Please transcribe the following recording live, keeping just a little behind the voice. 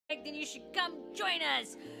then you should come join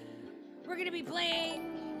us. We're gonna be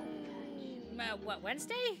playing what,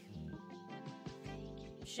 Wednesday?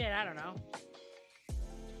 Shit, I don't know.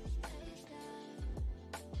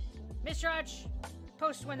 Miss Roch,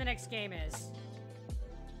 post when the next game is.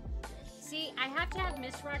 See, I have to have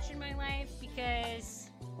Miss Roch in my life because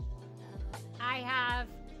I have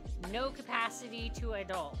no capacity to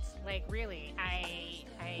adult. Like, really,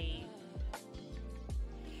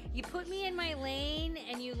 you put me in my lane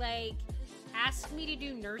and you, like, ask me to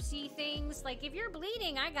do nursey things. Like, if you're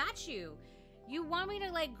bleeding, I got you. You want me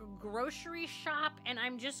to, like, grocery shop and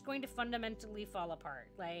I'm just going to fundamentally fall apart.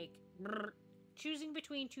 Like, choosing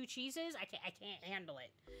between two cheeses, I can't handle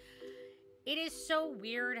it. It is so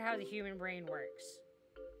weird how the human brain works.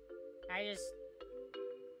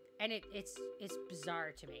 And it's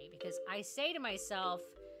bizarre to me because I say to myself,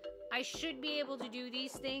 I should be able to do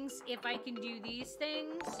these things if I can do these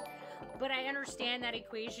things, but I understand that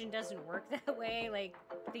equation doesn't work that way. Like,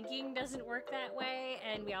 thinking doesn't work that way,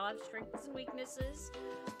 and we all have strengths and weaknesses.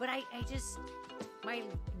 But I just, my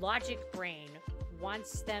logic brain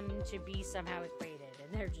wants them to be somehow equated,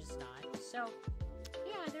 and they're just not. So,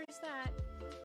 yeah, there's that.